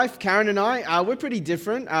wife, Karen and I, we're pretty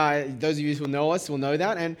different. Those of you who know us will know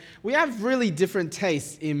that. And we have really different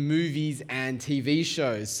tastes in movies and TV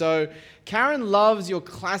shows. So Karen loves your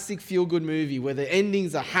classic feel-good movie where the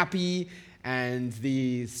endings are happy and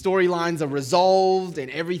the storylines are resolved and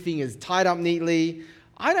everything is tied up neatly.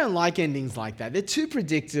 I don't like endings like that. They're too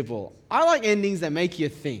predictable. I like endings that make you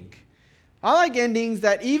think. I like endings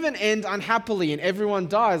that even end unhappily and everyone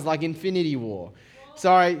dies, like Infinity War.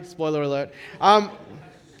 Sorry, spoiler alert.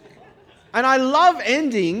 And I love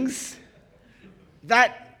endings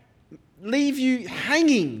that leave you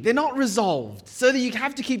hanging. They're not resolved, so that you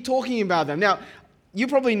have to keep talking about them. Now, you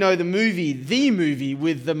probably know the movie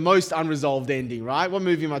with the most unresolved ending, right? What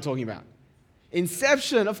movie am I talking about?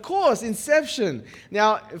 Inception, of course, Inception.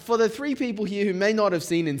 Now, for the 3 people here who may not have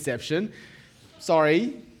seen Inception,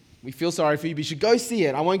 sorry, we feel sorry for you, but you should go see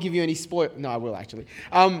it. I won't give you any spoil. No, I will actually.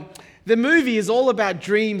 The movie is all about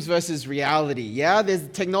dreams versus reality, yeah? There's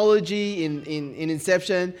technology in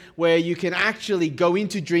Inception where you can actually go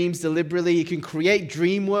into dreams deliberately. You can create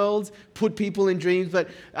dream worlds, put people in dreams. But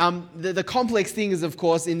the complex thing is, of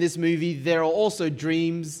course, in this movie, there are also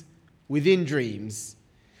dreams within dreams.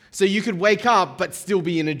 So you could wake up but still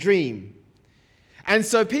be in a dream. And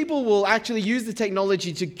so people will actually use the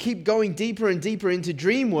technology to keep going deeper and deeper into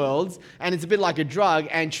dream worlds, and it's a bit like a drug,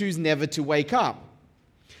 and choose never to wake up.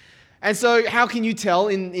 And so how can you tell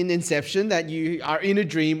in Inception that you are in a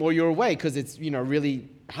dream or you're awake? Because it's really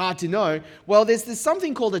hard to know. Well, there's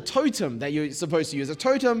something called a totem that you're supposed to use. A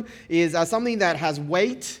totem is something that has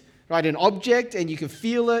weight, right? An object, and you can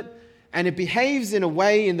feel it. And it behaves in a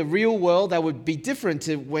way in the real world that would be different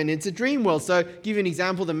to when it's a dream world. So, give you an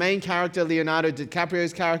example, the main character, Leonardo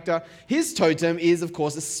DiCaprio's character, his totem is, of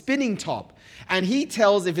course, a spinning top. And he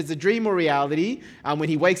tells if it's a dream or reality, when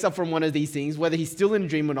he wakes up from one of these things, whether he's still in a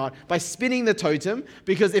dream or not, by spinning the totem,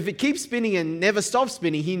 because if it keeps spinning and never stops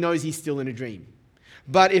spinning, he knows he's still in a dream.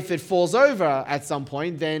 But if it falls over at some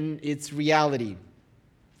point, then it's reality.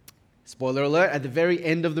 Spoiler alert, at the very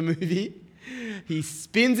end of the movie, he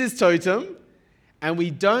spins his totem, and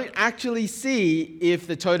we don't actually see if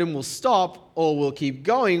the totem will stop or will keep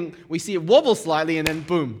going. We see it wobble slightly, and then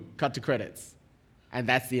boom, cut to credits. And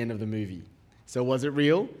that's the end of the movie. So was it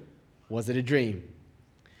real? Was it a dream?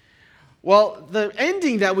 Well, the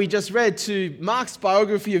ending that we just read to Mark's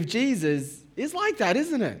biography of Jesus is like that,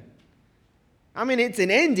 isn't it? I mean, it's an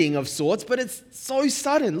ending of sorts, but it's so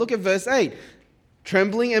sudden. Look at verse 8.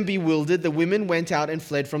 Trembling and bewildered, the women went out and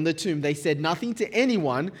fled from the tomb. They said nothing to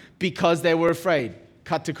anyone because they were afraid.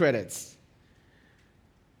 Cut to credits.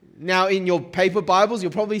 Now, in your paper Bibles,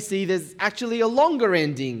 you'll probably see there's actually a longer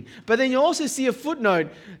ending. But then you'll also see a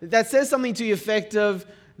footnote that says something to the effect of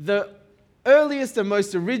the earliest and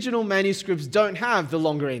most original manuscripts don't have the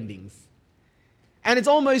longer endings. And it's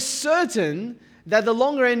almost certain that the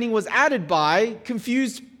longer ending was added by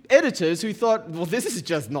confused editors who thought, well, this is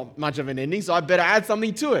just not much of an ending, so I better add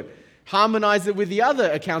something to it. Harmonize it with the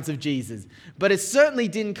other accounts of Jesus. But it certainly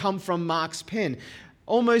didn't come from Mark's pen.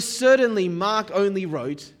 Almost certainly, Mark only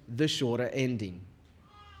wrote the shorter ending.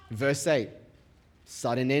 Verse 8,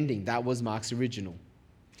 sudden ending. That was Mark's original.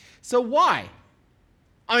 So why?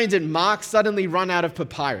 I mean, did Mark suddenly run out of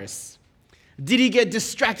papyrus? Did he get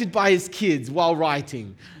distracted by his kids while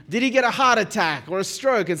writing? Did he get a heart attack or a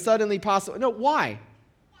stroke and suddenly pass away? No, why?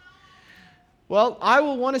 Well, I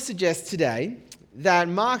will want to suggest today that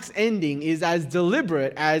Mark's ending is as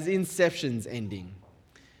deliberate as Inception's ending.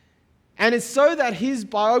 And it's so that his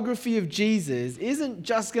biography of Jesus isn't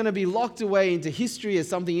just going to be locked away into history as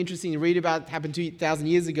something interesting to read about that happened 2,000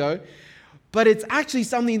 years ago, but it's actually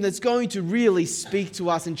something that's going to really speak to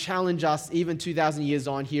us and challenge us even 2,000 years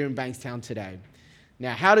on here in Bankstown today.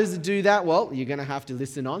 Now, how does it do that? Well, you're going to have to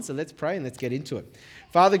listen on, so let's pray and let's get into it.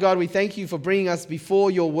 Father God, we thank you for bringing us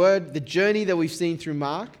before your word, the journey that we've seen through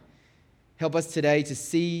Mark. Help us today to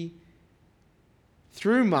see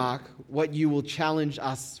through Mark what you will challenge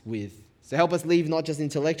us with. So help us leave not just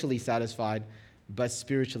intellectually satisfied, but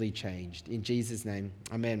spiritually changed. In Jesus' name,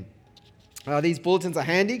 amen. These bulletins are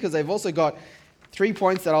handy because they've also got 3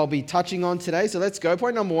 points that I'll be touching on today. So let's go.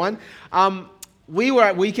 Point number 1. We were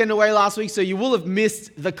at Weekend Away last week, so you will have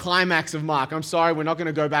missed the climax of Mark. I'm sorry, we're not going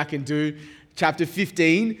to go back and do chapter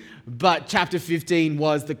 15, but chapter 15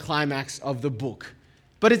 was the climax of the book.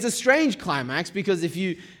 But it's a strange climax because if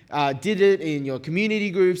you did it in your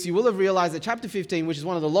community groups, you will have realized that chapter 15, which is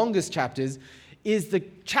one of the longest chapters, is the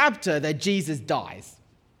chapter that Jesus dies.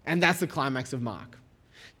 And that's the climax of Mark.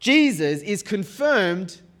 Jesus is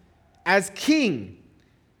confirmed as king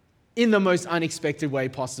in the most unexpected way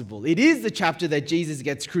possible. It is the chapter that Jesus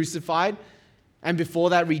gets crucified and before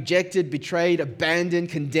that rejected, betrayed, abandoned,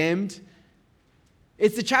 condemned.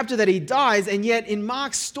 It's the chapter that he dies, and yet in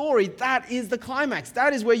Mark's story, that is the climax.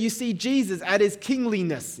 That is where you see Jesus at his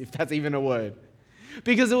kingliness, if that's even a word.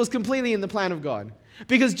 Because it was completely in the plan of God.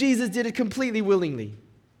 Because Jesus did it completely willingly.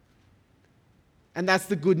 And that's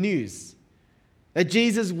the good news. That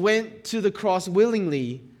Jesus went to the cross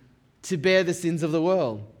willingly to bear the sins of the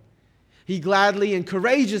world. He gladly and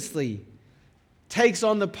courageously takes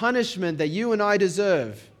on the punishment that you and I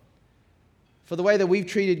deserve for the way that we've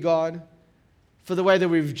treated God, for the way that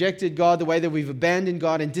we've rejected God, the way that we've abandoned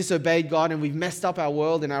God and disobeyed God, and we've messed up our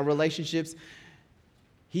world and our relationships.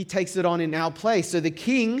 He takes it on in our place. So the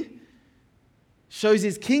king shows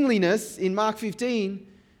his kingliness in Mark 15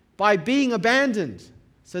 by being abandoned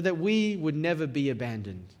so that we would never be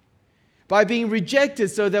abandoned. By being rejected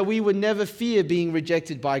so that we would never fear being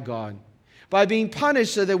rejected by God. By being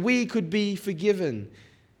punished so that we could be forgiven.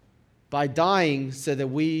 By dying so that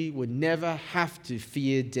we would never have to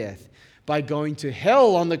fear death. By going to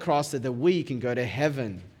hell on the cross so that we can go to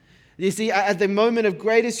heaven. You see, at the moment of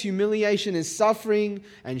greatest humiliation and suffering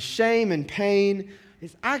and shame and pain,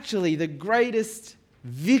 it's actually the greatest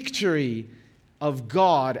victory of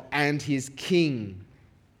God and his king.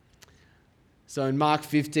 So in Mark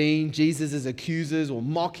 15, Jesus' accusers will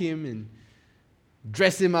mock him and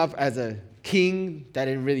dress him up as a king. They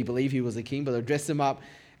didn't really believe he was a king, but they'll dress him up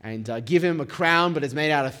and give him a crown, but it's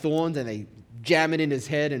made out of thorns, and they jam it in his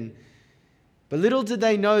head. But little did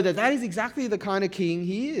they know that that is exactly the kind of king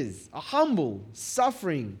he is. A humble,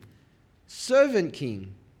 suffering, servant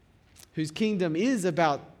king whose kingdom is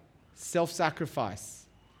about self-sacrifice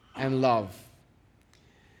and love.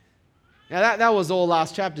 Now that was all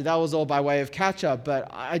last chapter. That was all by way of catch-up. But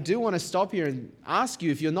I do want to stop here and ask you,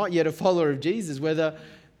 if you're not yet a follower of Jesus, whether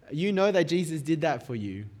you know that Jesus did that for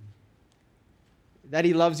you. That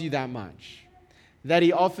he loves you that much. That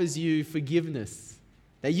he offers you forgiveness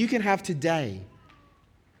that you can have today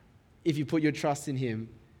if you put your trust in him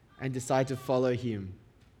and decide to follow him,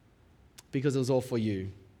 because it was all for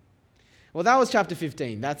you. Well, that was chapter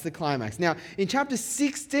 15. That's the climax. Now, in chapter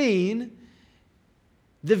 16,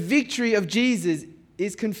 the victory of Jesus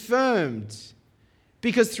is confirmed,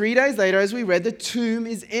 because 3 days later, as we read, the tomb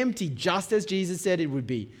is empty, just as Jesus said it would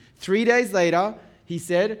be. 3 days later, he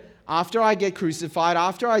said, after I get crucified,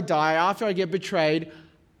 after I die, after I get betrayed,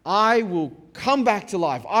 I will come back to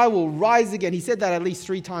life. I will rise again. He said that at least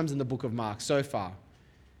 3 times in the book of Mark so far.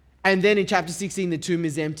 And then in chapter 16, the tomb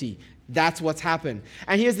is empty. That's what's happened.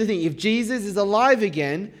 And here's the thing. If Jesus is alive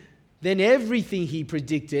again, then everything he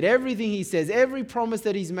predicted, everything he says, every promise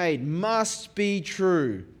that he's made must be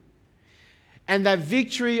true. And that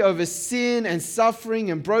victory over sin and suffering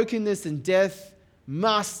and brokenness and death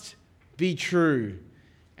must be true.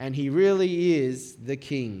 And he really is the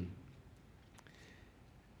king.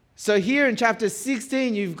 So here in chapter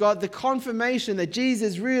 16, you've got the confirmation that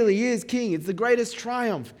Jesus really is king. It's the greatest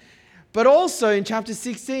triumph. But also in chapter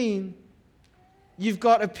 16, you've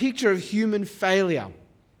got a picture of human failure.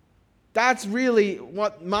 That's really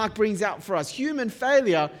what Mark brings out for us. Human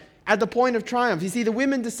failure at the point of triumph. You see, the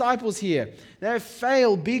women disciples here, they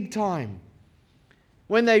fail big time.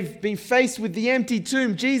 When they've been faced with the empty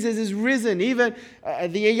tomb, Jesus is risen. Even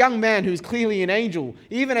the young man who's clearly an angel,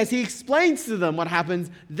 even as he explains to them what happens,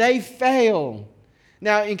 they fail.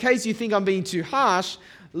 Now, in case you think I'm being too harsh,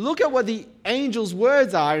 look at what the angel's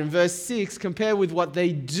words are in verse 6 compared with what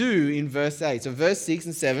they do in verse 8. So verse 6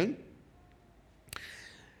 and 7.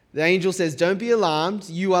 The angel says, "Don't be alarmed.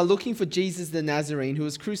 You are looking for Jesus the Nazarene who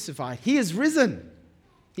was crucified. He is risen.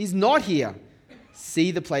 He's not here.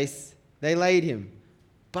 See the place they laid him.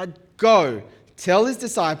 But go, tell his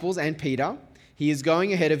disciples and Peter, he is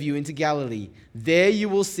going ahead of you into Galilee. There you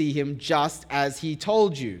will see him just as he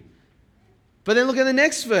told you." But then look at the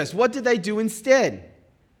next verse. What did they do instead?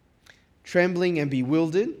 Trembling and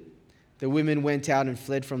bewildered, the women went out and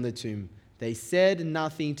fled from the tomb. They said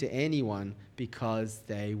nothing to anyone because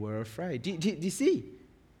they were afraid. Do you see?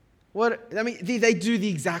 They do the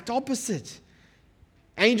exact opposite.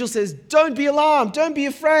 Angel says, don't be alarmed, don't be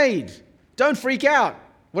afraid, don't freak out.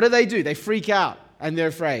 What do? They freak out and they're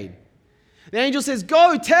afraid. The angel says,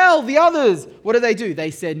 go tell the others. What do? They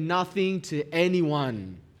said nothing to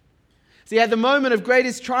anyone. See, at the moment of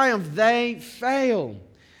greatest triumph, they fail.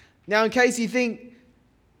 Now, in case you think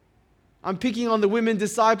I'm picking on the women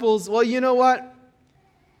disciples, well, you know what?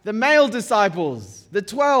 The male disciples, the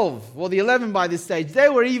 12, or the 11 by this stage, they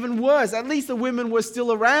were even worse. At least the women were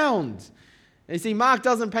still around. And you see, Mark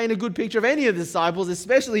doesn't paint a good picture of any of the disciples,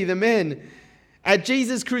 especially the men. At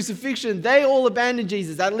Jesus' crucifixion, they all abandoned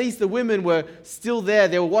Jesus. At least the women were still there.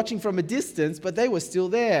 They were watching from a distance, but they were still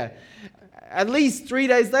there. At least 3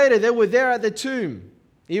 days later, they were there at the tomb.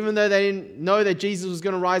 Even though they didn't know that Jesus was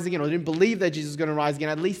going to rise again, or didn't believe that Jesus was going to rise again,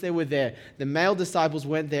 at least they were there. The male disciples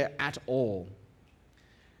weren't there at all.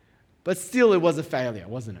 But still, it was a failure,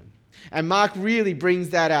 wasn't it? And Mark really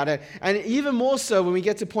brings that out. And even more so when we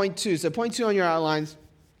get to point 2. So point 2 on your outlines,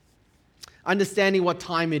 understanding what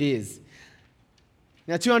time it is.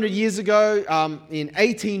 Now, 200 years ago, in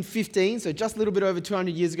 1815, so just a little bit over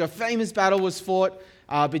 200 years ago, a famous battle was fought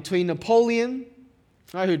between Napoleon,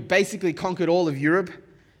 right, who basically conquered all of Europe,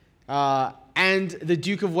 and the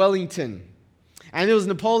Duke of Wellington. And it was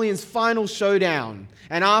Napoleon's final showdown.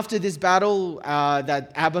 And after this battle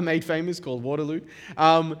that ABBA made famous, called Waterloo,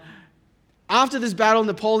 after this battle,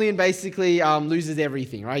 Napoleon basically loses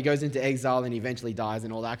everything, right? He goes into exile and he eventually dies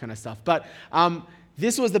and all that kind of stuff. But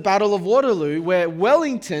this was the Battle of Waterloo, where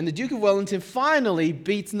Wellington, the Duke of Wellington, finally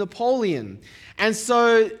beats Napoleon. And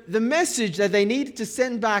so the message that they needed to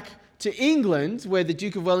send back to England, where the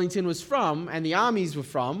Duke of Wellington was from and the armies were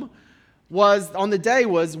from, was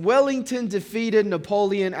Wellington defeated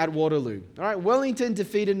Napoleon at Waterloo. All right, Wellington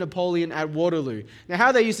defeated Napoleon at Waterloo. Now,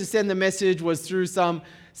 how they used to send the message was through some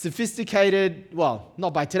sophisticated, well,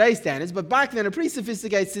 not by today's standards, but back then a pretty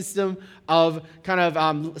sophisticated system of kind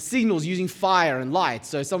of signals using fire and light.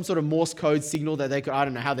 So some sort of Morse code signal that they could, I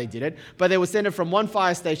don't know how they did it, but they would send it from one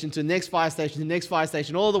fire station to the next fire station to the next fire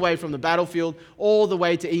station, all the way from the battlefield, all the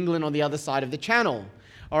way to England on the other side of the channel.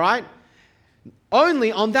 All right?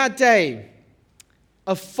 Only on that day,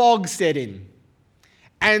 a fog set in.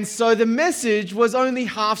 And so the message was only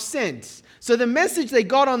half sent. So the message they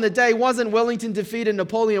got on the day wasn't Wellington defeated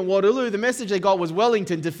Napoleon at Waterloo. The message they got was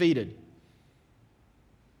Wellington defeated.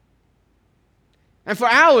 And for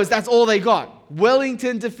hours, that's all they got.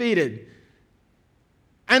 Wellington defeated.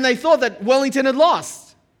 And they thought that Wellington had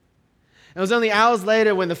lost. It was only hours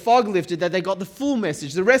later when the fog lifted that they got the full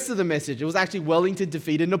message, the rest of the message. It was actually Wellington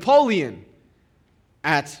defeated Napoleon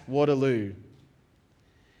at Waterloo.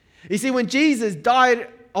 You see, when Jesus died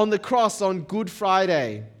on the cross on Good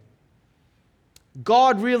Friday,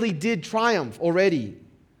 God really did triumph already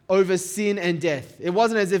over sin and death. It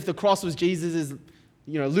wasn't as if the cross was Jesus'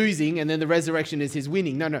 losing and then the resurrection is his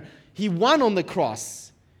winning. No. He won on the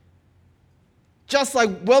cross. Just like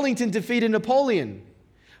Wellington defeated Napoleon.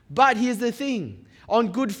 But here's the thing.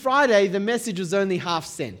 On Good Friday, the message was only half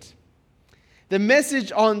sent. The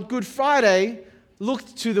message on Good Friday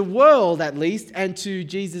looked to the world, at least, and to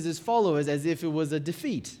Jesus' followers as if it was a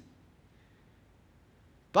defeat.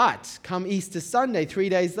 But come Easter Sunday, 3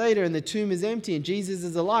 days later, and the tomb is empty and Jesus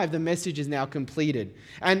is alive, the message is now completed.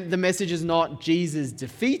 And the message is not Jesus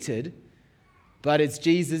defeated, but it's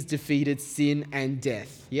Jesus defeated sin and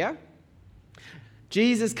death. Yeah?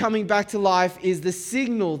 Jesus coming back to life is the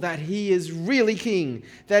signal that he is really king,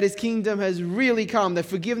 that his kingdom has really come, that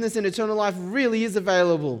forgiveness and eternal life really is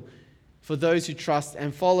available for those who trust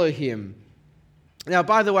and follow him. Now,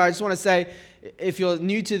 by the way, I just want to say, if you're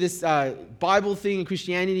new to this Bible thing and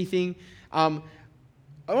Christianity thing, I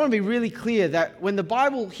want to be really clear that when the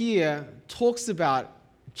Bible here talks about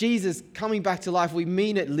Jesus coming back to life, we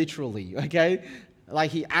mean it literally, okay?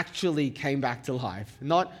 Like he actually came back to life.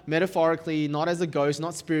 Not metaphorically, not as a ghost,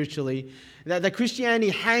 not spiritually. That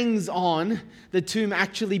Christianity hangs on the tomb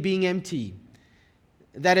actually being empty.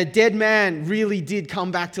 That a dead man really did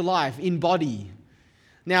come back to life in body.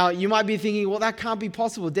 Now, you might be thinking, well, that can't be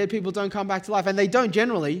possible. Dead people don't come back to life. And they don't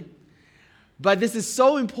generally. But this is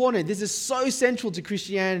so important. This is so central to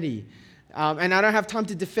Christianity. And I don't have time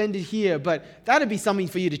to defend it here, but that would be something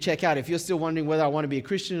for you to check out if you're still wondering whether I want to be a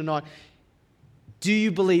Christian or not. Do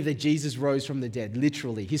you believe that Jesus rose from the dead,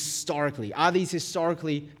 literally, historically? Are these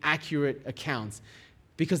historically accurate accounts?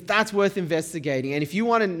 Because that's worth investigating. And if you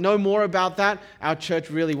want to know more about that, our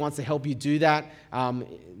church really wants to help you do that.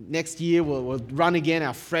 Next year, we'll run again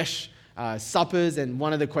our fresh suppers, and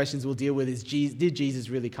one of the questions we'll deal with is, did Jesus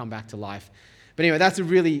really come back to life? But anyway, that's a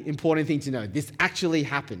really important thing to know. This actually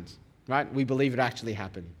happened, right? We believe it actually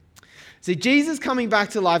happened. See, Jesus coming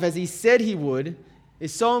back to life, as he said he would,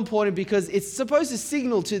 is so important because it's supposed to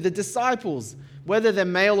signal to the disciples, whether they're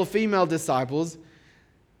male or female disciples,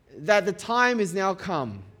 that the time is now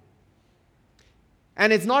come.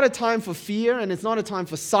 And it's not a time for fear, and it's not a time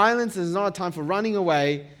for silence, and it's not a time for running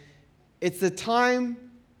away. It's the time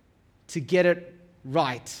to get it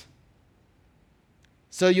right.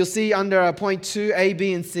 So you'll see under point 2, A,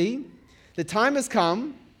 B, and C, the time has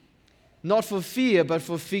come, not for fear, but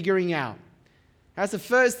for figuring out. That's the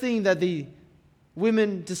first thing that the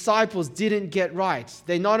women disciples didn't get right.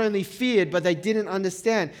 They not only feared, but they didn't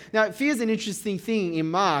understand. Now, fear is an interesting thing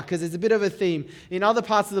in Mark because it's a bit of a theme. In other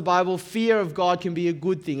parts of the Bible, fear of God can be a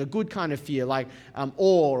good thing, a good kind of fear, like awe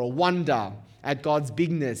or wonder at God's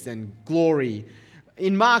bigness and glory.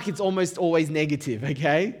 In Mark, it's almost always negative,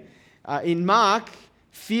 okay? In Mark,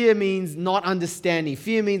 fear means not understanding.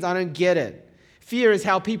 Fear means I don't get it. Fear is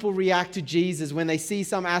how people react to Jesus when they see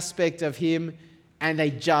some aspect of him and they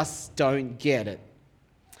just don't get it.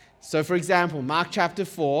 So, for example, Mark chapter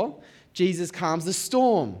 4, Jesus calms the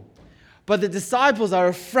storm. But the disciples are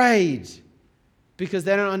afraid because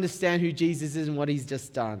they don't understand who Jesus is and what he's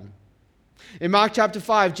just done. In Mark chapter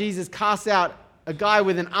 5, Jesus casts out a guy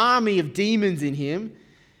with an army of demons in him,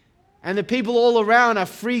 and the people all around are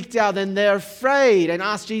freaked out and they're afraid and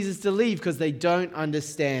ask Jesus to leave because they don't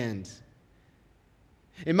understand.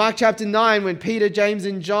 In Mark chapter 9, when Peter, James,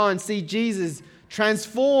 and John see Jesus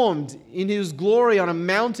transformed in his glory on a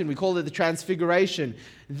mountain, we call it the Transfiguration,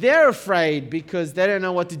 they're afraid because they don't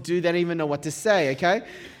know what to do, they don't even know what to say, okay?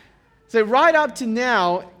 So right up to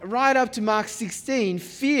now, right up to Mark 16,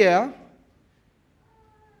 fear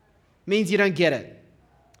means you don't get it.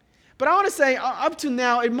 But I want to say, up to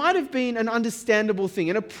now, it might have been an understandable thing,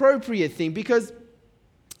 an appropriate thing, because,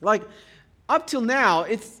 like, up till now,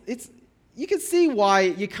 it's you can see why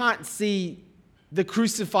you can't see the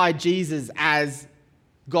crucified Jesus as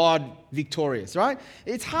God victorious, right?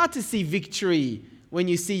 It's hard to see victory when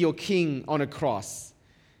you see your king on a cross.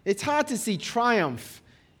 It's hard to see triumph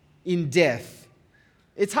in death.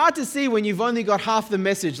 It's hard to see when you've only got half the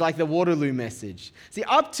message, like the Waterloo message. See,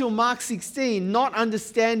 up till Mark 16, not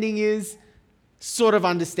understanding is sort of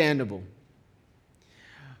understandable.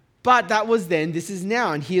 But that was then, this is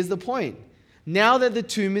now, and here's the point. Now that the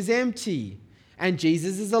tomb is empty, and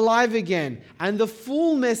Jesus is alive again, and the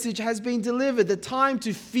full message has been delivered, the time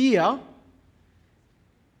to fear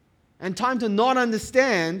and time to not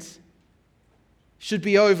understand should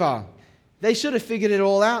be over. They should have figured it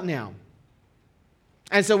all out now.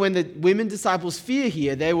 And so when the women disciples fear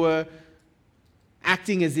here, they were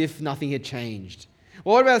acting as if nothing had changed.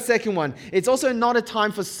 Well, what about the second one? It's also not a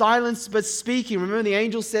time for silence, but speaking. Remember, the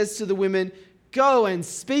angel says to the women, go and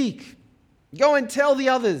speak. Go and tell the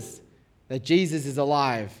others that Jesus is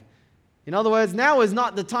alive. In other words, now is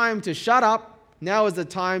not the time to shut up. Now is the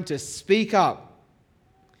time to speak up.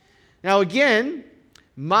 Now again,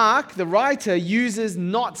 Mark, the writer, uses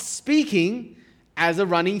not speaking as a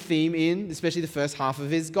running theme in especially the first half of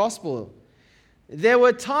his gospel. There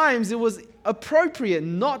were times it was appropriate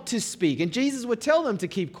not to speak, and Jesus would tell them to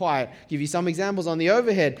keep quiet. I'll give you some examples on the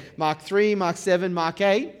overhead. Mark 3, Mark 7, Mark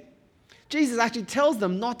 8. Jesus actually tells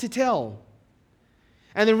them not to tell.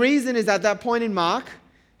 And the reason is at that point in Mark,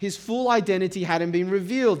 his full identity hadn't been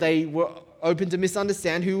revealed. They were open to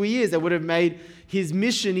misunderstand who he is. That would have made his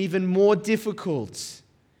mission even more difficult.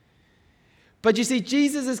 But you see,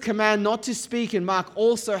 Jesus' command not to speak in Mark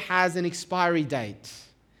also has an expiry date.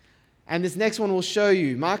 And this next one will show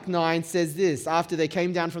you. Mark 9 says this: after they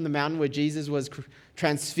came down from the mountain where Jesus was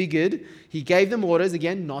transfigured, he gave them orders,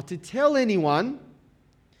 again, not to tell anyone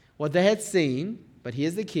what they had seen. But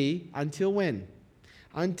here's the key: until when?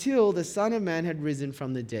 Until the Son of Man had risen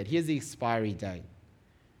from the dead. Here's the expiry date.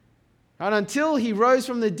 And until he rose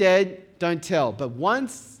from the dead, don't tell. But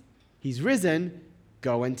once he's risen,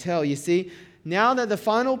 go and tell. You see, now that the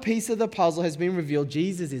final piece of the puzzle has been revealed,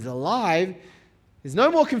 Jesus is alive, there's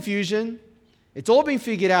no more confusion. It's all been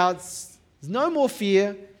figured out. There's no more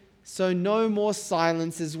fear, so no more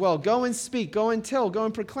silence as well. Go and speak, go and tell, go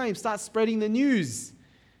and proclaim, start spreading the news.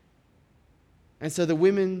 And so the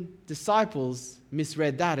women disciples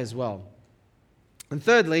misread that as well. And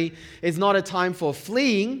thirdly, it's not a time for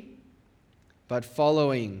fleeing, but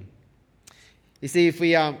following. You see, if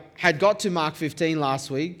we had got to Mark 15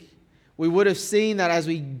 last week, we would have seen that as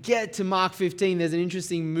we get to Mark 15, there's an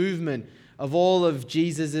interesting movement of all of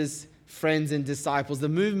Jesus' friends and disciples. The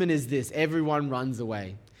movement is this: everyone runs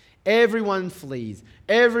away. Everyone flees.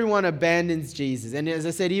 Everyone abandons Jesus. And as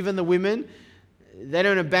I said, even the women, they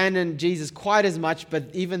don't abandon Jesus quite as much, but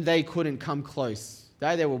even they couldn't come close.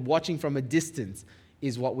 They were watching from a distance,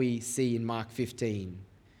 is what we see in Mark 15.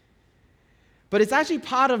 But it's actually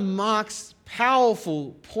part of Mark's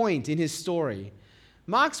powerful point in his story.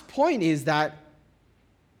 Mark's point is that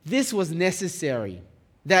this was necessary,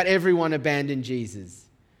 that everyone abandoned Jesus.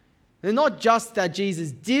 And not just that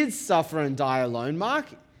Jesus did suffer and die alone. Mark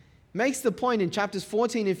makes the point in chapters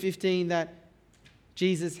 14 and 15 that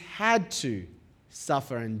Jesus had to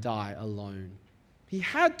suffer and die alone. He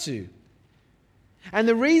had to. And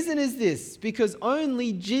the reason is this: because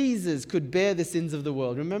only Jesus could bear the sins of the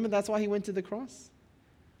world. Remember, that's why he went to the cross.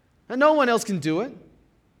 And no one else can do it.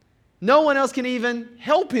 No one else can even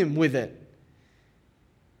help him with it.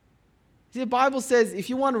 See, the Bible says if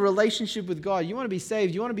you want a relationship with God, you want to be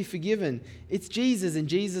saved, you want to be forgiven, it's Jesus and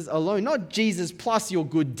Jesus alone. Not Jesus plus your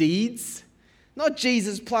good deeds. Not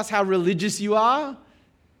Jesus plus how religious you are.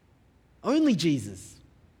 Only Jesus.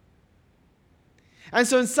 And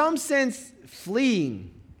so in some sense,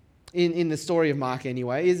 fleeing, in the story of Mark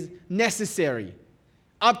anyway, is necessary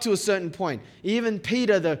up to a certain point. Even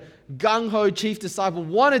Peter, the gung-ho chief disciple,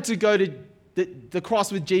 wanted to go to the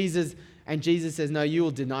cross with Jesus, and Jesus says, no, you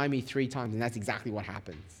will deny me 3 times, and that's exactly what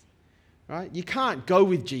happens. Right? You can't go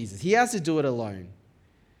with Jesus. He has to do it alone.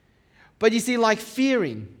 But you see, like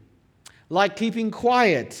fearing, like keeping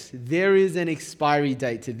quiet, there is an expiry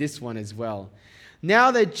date to this one as well.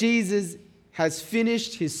 Now that Jesus has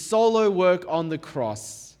finished his solo work on the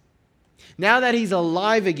cross, now that he's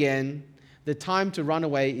alive again, the time to run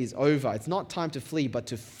away is over. It's not time to flee, but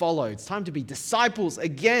to follow. It's time to be disciples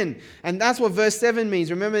again. And that's what verse 7 means.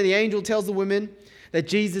 Remember, the angel tells the women that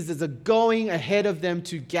Jesus is going ahead of them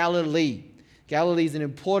to Galilee. Galilee is an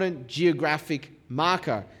important geographic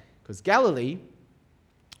marker because Galilee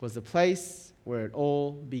was the place where it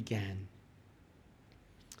all began.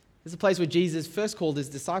 It's a place where Jesus first called his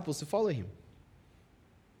disciples to follow him.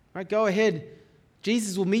 Right, go ahead.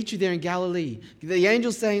 Jesus will meet you there in Galilee. The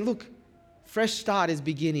angel's saying, look, fresh start is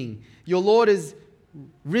beginning. Your Lord is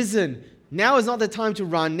risen. Now is not the time to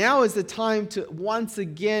run. Now is the time to once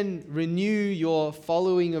again renew your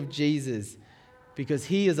following of Jesus because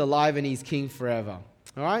he is alive and he's king forever.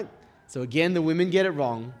 All right? So again, the women get it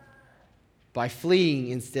wrong by fleeing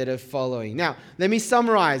instead of following. Now, let me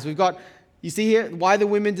summarize. We've got, you see here, why the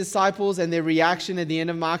women disciples and their reaction at the end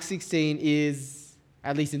of Mark 16 is,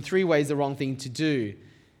 at least in 3 ways, the wrong thing to do.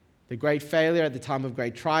 The great failure at the time of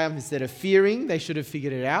great triumph. Instead of fearing, they should have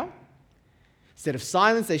figured it out. Instead of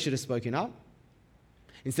silence, they should have spoken up.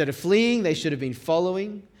 Instead of fleeing, they should have been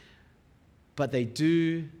following. But they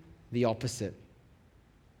do the opposite.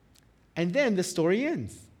 And then the story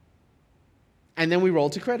ends. And then we roll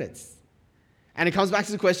to credits. And it comes back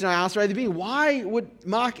to the question I asked right at the beginning. Why would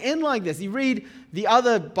Mark end like this? You read the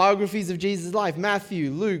other biographies of Jesus' life, Matthew,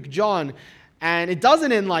 Luke, John, and it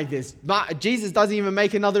doesn't end like this. Jesus doesn't even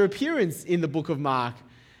make another appearance in the book of Mark.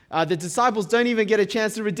 The disciples don't even get a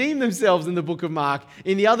chance to redeem themselves in the book of Mark.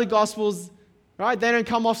 In the other Gospels, right, they don't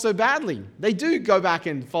come off so badly. They do go back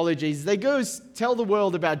and follow Jesus. They go tell the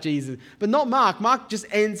world about Jesus. But not Mark. Mark just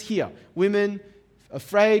ends here. Women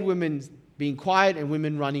afraid, women being quiet, and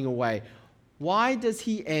women running away. Why does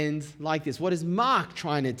he end like this? What is Mark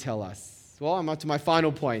trying to tell us? Well, I'm up to my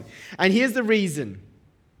final point. And here's the reason.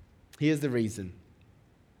 Here's the reason.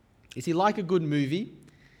 You see, like a good movie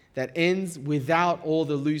that ends without all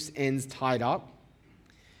the loose ends tied up,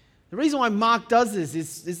 the reason why Mark does this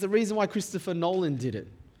is the reason why Christopher Nolan did it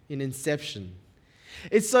in Inception.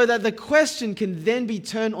 It's so that the question can then be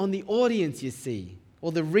turned on the audience, you see,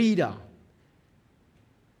 or the reader.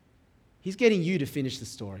 He's getting you to finish the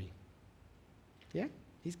story. Yeah?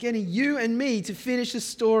 He's getting you and me to finish the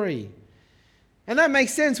story. And that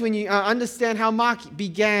makes sense when you understand how Mark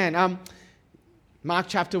began. Mark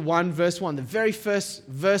chapter 1, verse 1, the very first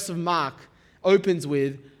verse of Mark opens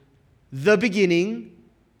with the beginning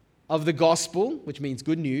of the gospel, which means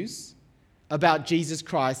good news, about Jesus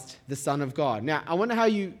Christ, the Son of God. Now, I wonder how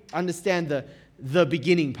you understand the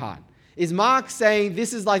beginning part. Is Mark saying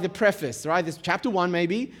this is like the preface, right? This chapter 1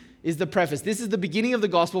 maybe is the preface. This is the beginning of the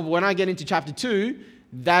gospel, but when I get into chapter 2,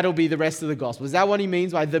 that'll be the rest of the gospel. Is that what he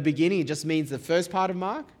means by the beginning? It just means the first part of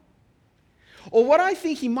Mark? Or what I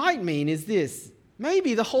think he might mean is this.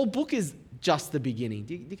 Maybe the whole book is just the beginning.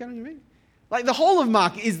 Do you get what I mean? Like the whole of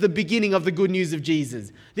Mark is the beginning of the good news of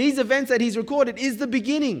Jesus. These events that he's recorded is the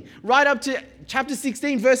beginning. Right up to chapter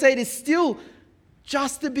 16, verse 8 is still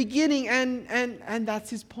just the beginning, and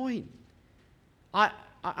that's his point.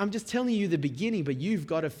 I'm just telling you the beginning, but you've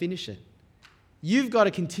got to finish it. You've got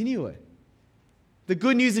to continue it. The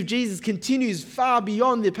good news of Jesus continues far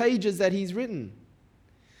beyond the pages that he's written.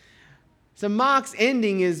 So Mark's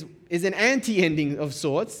ending is an anti-ending of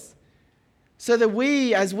sorts, so that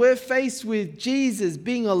we, as we're faced with Jesus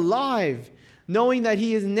being alive, knowing that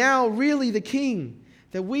he is now really the king,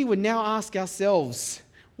 that we would now ask ourselves,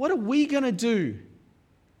 what are we going to do?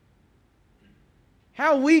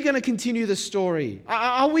 How are we going to continue the story?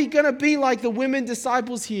 Are we going to be like the women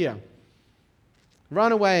disciples here?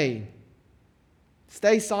 Run away.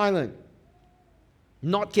 Stay silent.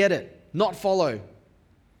 Not get it. Not follow.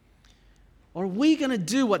 Or are we going to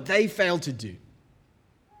do what they failed to do?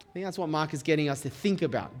 I think that's what Mark is getting us to think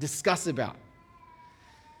about, discuss about.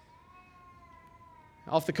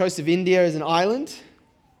 Off the coast of India is an island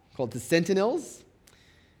called the Sentinels.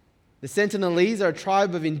 The Sentinelese are a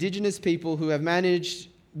tribe of indigenous people who have managed,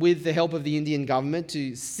 with the help of the Indian government,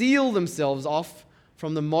 to seal themselves off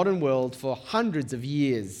from the modern world for hundreds of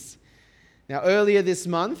years. Now, earlier this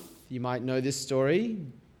month, you might know this story,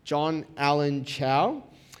 John Allen Chow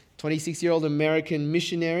 26-year-old American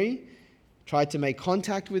missionary, tried to make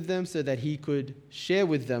contact with them so that he could share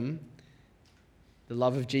with them the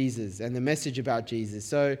love of Jesus and the message about Jesus.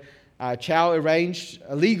 So Chow arranged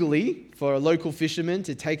illegally for a local fisherman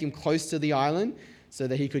to take him close to the island so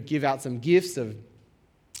that he could give out some gifts of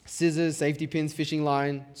scissors, safety pins, fishing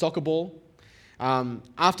line, soccer ball.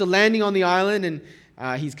 After landing on the island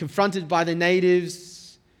and he's confronted by the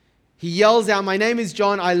natives, he yells out, "My name is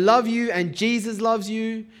John, I love you and Jesus loves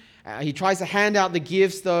you." He tries to hand out the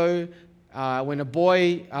gifts though, when a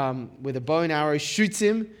boy with a bow and arrow shoots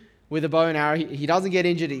him with a bow and arrow. He doesn't get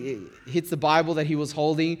injured. He hits the Bible that he was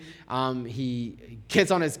holding. He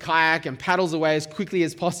gets on his kayak and paddles away as quickly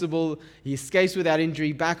as possible. He escapes without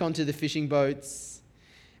injury back onto the fishing boats,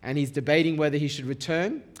 and he's debating whether he should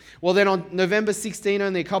return. Well, then on November 16,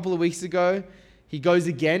 only a couple of weeks ago, he goes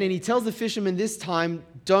again, and he tells the fisherman this time,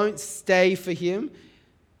 don't stay for him.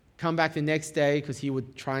 Come back the next day, because he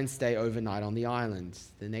would try and stay overnight on the island.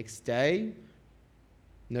 The next day,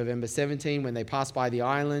 November 17, when they pass by the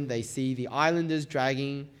island, they see the islanders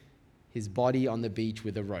dragging his body on the beach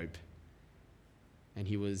with a rope. And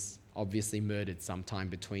he was obviously murdered sometime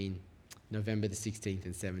between November the 16th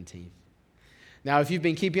and 17th. Now, if you've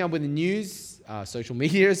been keeping up with the news, social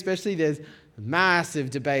media especially, there's massive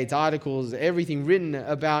debates, articles, everything written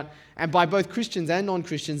about, and by both Christians and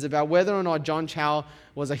non-Christians, about whether or not John Chow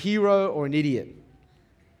was a hero or an idiot.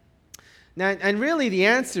 Now, and really the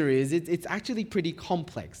answer is, it's actually pretty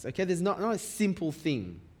complex. Okay, there's not a simple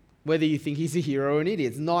thing, whether you think he's a hero or an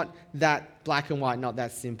idiot. It's not that black and white, not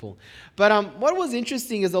that simple. But what was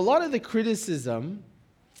interesting is a lot of the criticism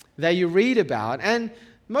that you read about, and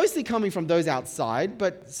mostly coming from those outside,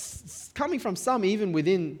 but coming from some even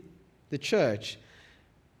within the church,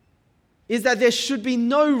 is that there should be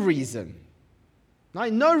no reason,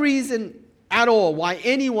 right? No reason at all why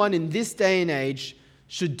anyone in this day and age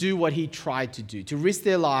should do what he tried to do, to risk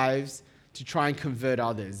their lives to try and convert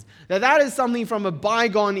others. That is something from a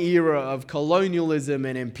bygone era of colonialism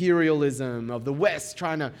and imperialism, of the West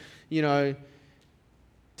trying to,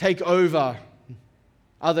 take over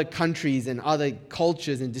other countries and other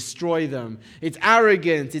cultures and destroy them. It's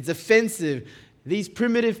arrogant, it's offensive. These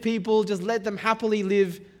primitive people, just let them happily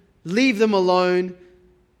live, leave them alone.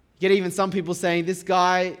 You get even some people saying, this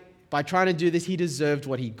guy, by trying to do this, he deserved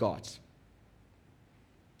what he got.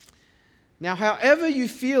 Now, however you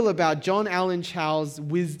feel about John Allen Chow's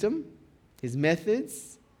wisdom, his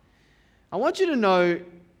methods, I want you to know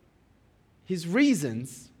his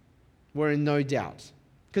reasons were in no doubt.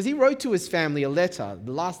 Because he wrote to his family a letter,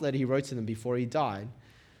 the last letter he wrote to them before he died.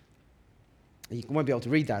 You won't be able to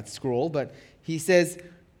read that scroll, but he says,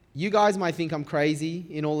 you guys might think I'm crazy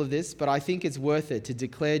in all of this, but I think it's worth it to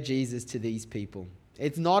declare Jesus to these people.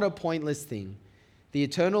 It's not a pointless thing. The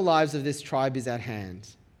eternal lives of this tribe is at hand.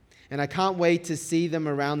 And I can't wait to see them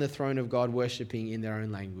around the throne of God worshiping in their own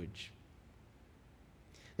language.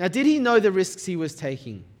 Now, did he know the risks he was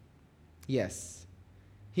taking? Yes.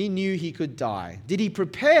 He knew he could die. Did he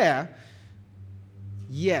prepare?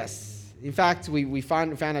 Yes. In fact, we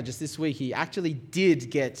found out just this week, he actually did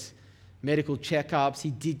get medical checkups. He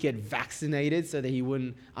did get vaccinated so that he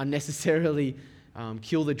wouldn't unnecessarily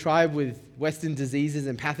kill the tribe with Western diseases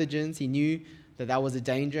and pathogens. He knew that was a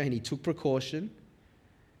danger, and he took precaution.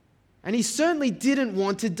 And he certainly didn't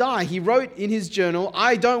want to die. He wrote in his journal,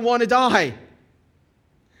 I don't want to die.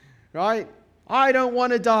 Right? I don't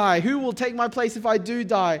want to die. Who will take my place if I do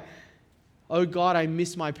die? Oh God, I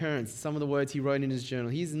miss my parents. Some of the words he wrote in his journal.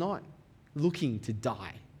 He's not looking to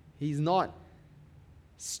die. He's not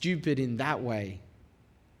stupid in that way.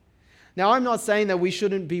 Now, I'm not saying that we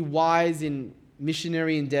shouldn't be wise in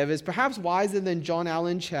missionary endeavors, perhaps wiser than John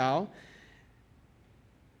Allen Chow.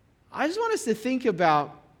 I just want us to think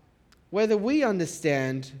about whether we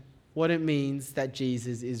understand what it means that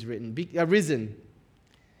Jesus is risen.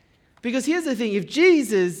 Because here's the thing, if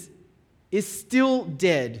Jesus is still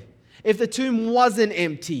dead, if the tomb wasn't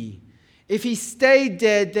empty, if he stayed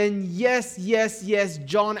dead, then yes,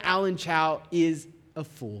 John Allen Chow is a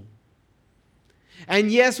fool.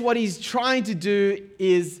 And yes, what he's trying to do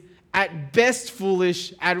is at best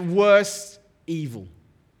foolish, at worst evil,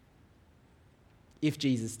 if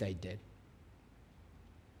Jesus stayed dead.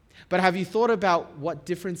 But have you thought about what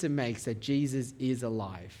difference it makes that Jesus is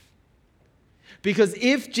alive? Because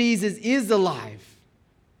if Jesus is alive,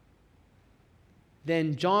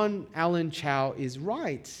 then John Allen Chow is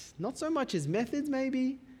right. Not so much his methods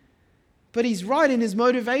maybe, but he's right in his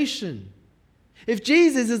motivation. If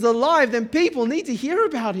Jesus is alive, then people need to hear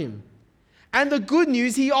about him and the good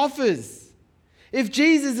news he offers. If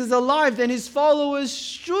Jesus is alive, then his followers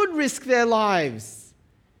should risk their lives,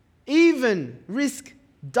 even risk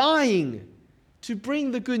dying to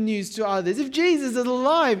bring the good news to others. If Jesus is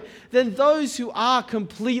alive, then those who are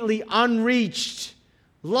completely unreached,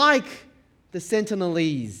 like the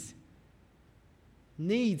Sentinelese,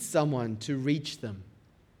 need someone to reach them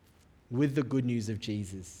with the good news of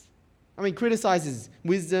Jesus. I mean, criticize his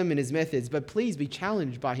wisdom and his methods, but please be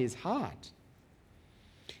challenged by his heart.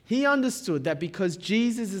 He understood that because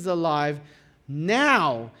Jesus is alive,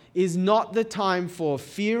 now is not the time for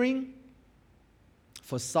fearing,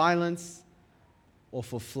 for silence, or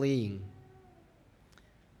for fleeing.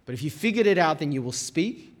 But if you figured it out, then you will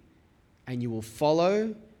speak, and you will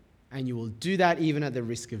follow, and you will do that even at the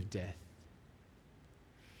risk of death.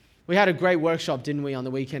 We had a great workshop, didn't we, on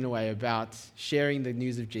the weekend away about sharing the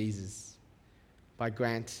news of Jesus by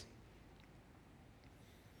Grant.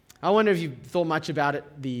 I wonder if you thought much about it,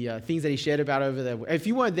 the things that he shared about over there. If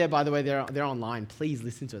you weren't there, by the way, they're online. Please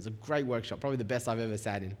listen to it. It's a great workshop, probably the best I've ever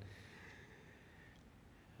sat in.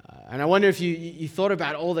 And I wonder if you thought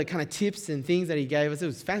about all the kind of tips and things that he gave us. It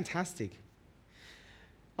was fantastic.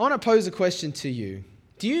 I want to pose a question to you.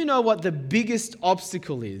 Do you know what the biggest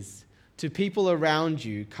obstacle is to people around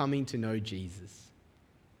you coming to know Jesus?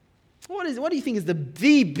 What do you think is the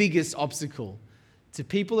biggest obstacle to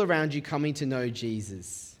people around you coming to know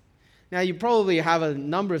Jesus? Now, you probably have a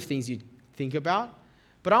number of things you think about,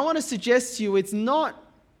 but I want to suggest to you it's not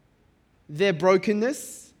their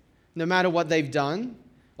brokenness, no matter what they've done,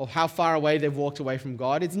 or how far away they've walked away from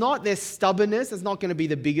God. It's not their stubbornness. That's not going to be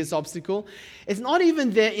the biggest obstacle. It's not even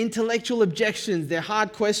their intellectual objections, their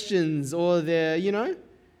hard questions, or their,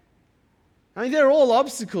 I mean, they're all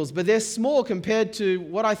obstacles, but they're small compared to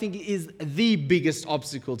what I think is the biggest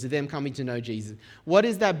obstacle to them coming to know Jesus. What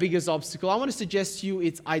is that biggest obstacle? I want to suggest to you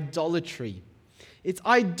it's idolatry. It's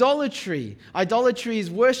idolatry. Idolatry is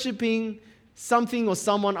worshiping something or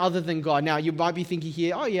someone other than God. Now, you might be thinking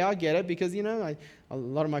here, oh yeah, I get it, because, a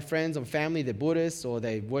lot of my friends and family, they're Buddhists, or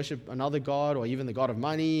they worship another god, or even the god of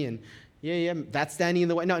money, and that's standing in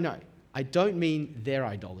the way. No, I don't mean their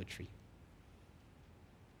idolatry.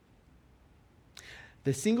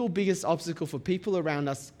 The single biggest obstacle for people around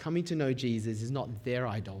us coming to know Jesus is not their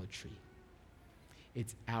idolatry.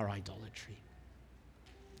 It's our idolatry.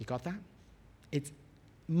 You got that? It's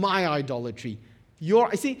my idolatry.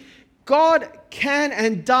 God can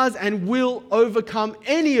and does and will overcome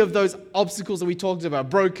any of those obstacles that we talked about: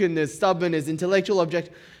 brokenness, stubbornness, intellectual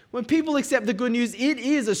objection. When people accept the good news, it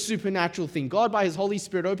is a supernatural thing. God, by his Holy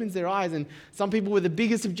Spirit, opens their eyes, and some people with the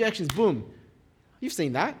biggest objections, boom. You've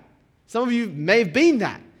seen that. Some of you may have been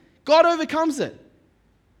that. God overcomes it.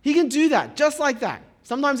 He can do that, just like that.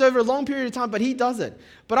 Sometimes over a long period of time, but he does it.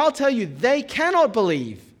 But I'll tell you, they cannot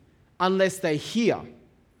believe unless they hear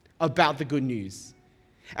about the good news.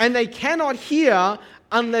 And they cannot hear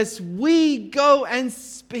unless we go and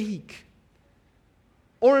speak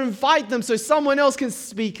or invite them so someone else can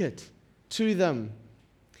speak it to them.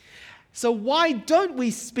 So why don't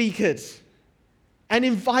we speak it and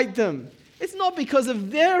invite them? It's not because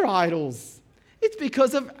of their idols. It's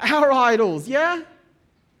because of our idols, yeah?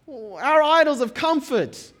 Our idols of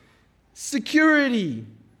comfort, security,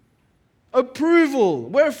 approval.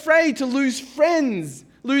 We're afraid to lose friends,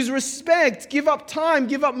 lose respect, give up time,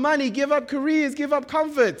 give up money, give up careers, give up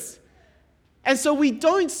comforts. And so we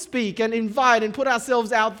don't speak and invite and put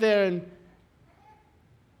ourselves out there,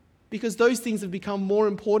 because those things have become more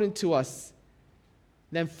important to us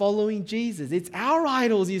than following Jesus. It's our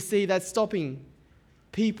idols, you see, that's stopping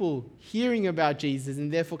people hearing about Jesus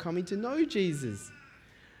and therefore coming to know Jesus.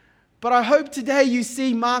 But I hope today you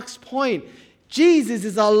see Mark's point. Jesus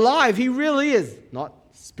is alive. He really is. Not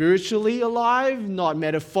spiritually alive, not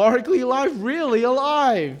metaphorically alive, really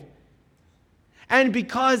alive. And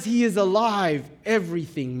because he is alive,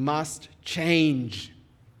 everything must change.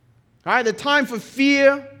 All right, the time for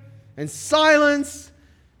fear and silence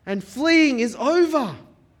and fleeing is over.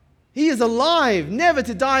 He is alive, never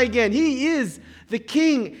to die again. He is the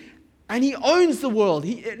King, and he owns the world.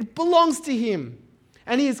 It belongs to him.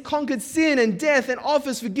 And he has conquered sin and death and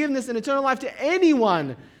offers forgiveness and eternal life to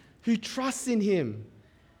anyone who trusts in him.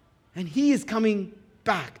 And he is coming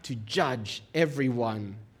back to judge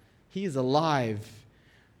everyone. He is alive.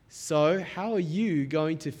 So how are you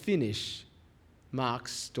going to finish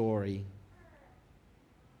Mark's story?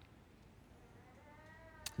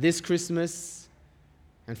 This Christmas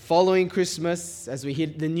and following Christmas, as we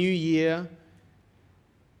hit the new year,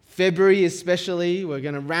 February especially, we're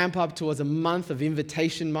going to ramp up towards a month of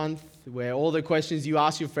invitation month, where all the questions you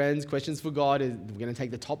ask your friends, questions for God, we're going to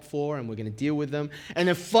take the top 4 and we're going to deal with them. And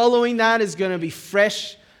then following that is going to be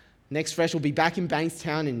Fresh. Next Fresh will be back in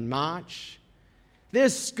Bankstown in March.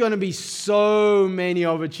 There's going to be so many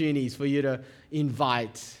opportunities for you to,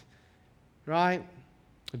 invite, right?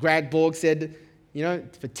 Greg Borg said,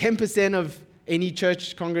 for 10% of any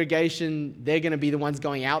church congregation, they're going to be the ones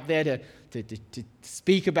going out there to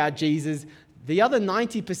speak about Jesus. The other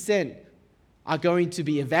 90% are going to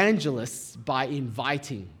be evangelists by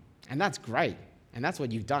inviting. And that's great. And that's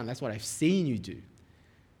what you've done. That's what I've seen you do.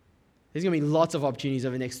 There's going to be lots of opportunities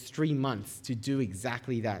over the next 3 months to do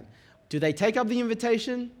exactly that. Do they take up the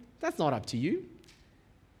invitation? That's not up to you.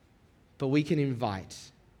 But we can invite.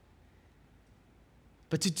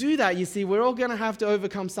 But to do that, you see, we're all going to have to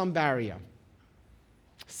overcome some barrier,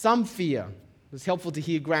 some fear. It's helpful to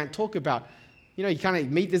hear Grant talk about, you kind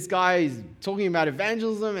of meet this guy, he's talking about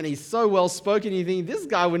evangelism, and he's so well-spoken, you think, this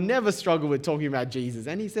guy would never struggle with talking about Jesus.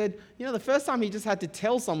 And he said, the first time he just had to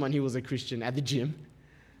tell someone he was a Christian at the gym,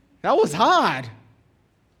 that was hard,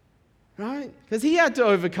 right? Because he had to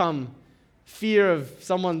overcome fear of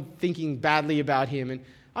someone thinking badly about him. And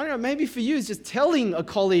I don't know, maybe for you, it's just telling a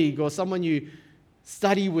colleague or someone you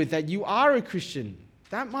study with that you are a Christian.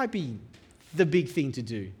 That might be the big thing to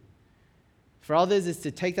do. For others, it's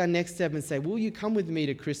to take that next step and say, will you come with me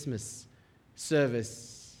to Christmas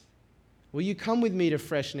service? Will you come with me to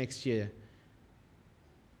Fresh next year?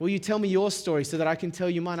 Will you tell me your story so that I can tell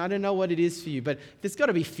you mine? I don't know what it is for you, but there's got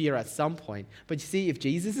to be fear at some point. But you see, if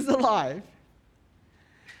Jesus is alive,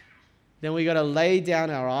 then we got to lay down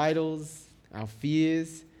our idols, our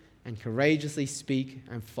fears, and courageously speak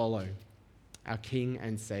and follow our King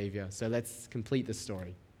and Savior. So let's complete the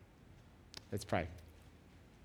story. Let's pray.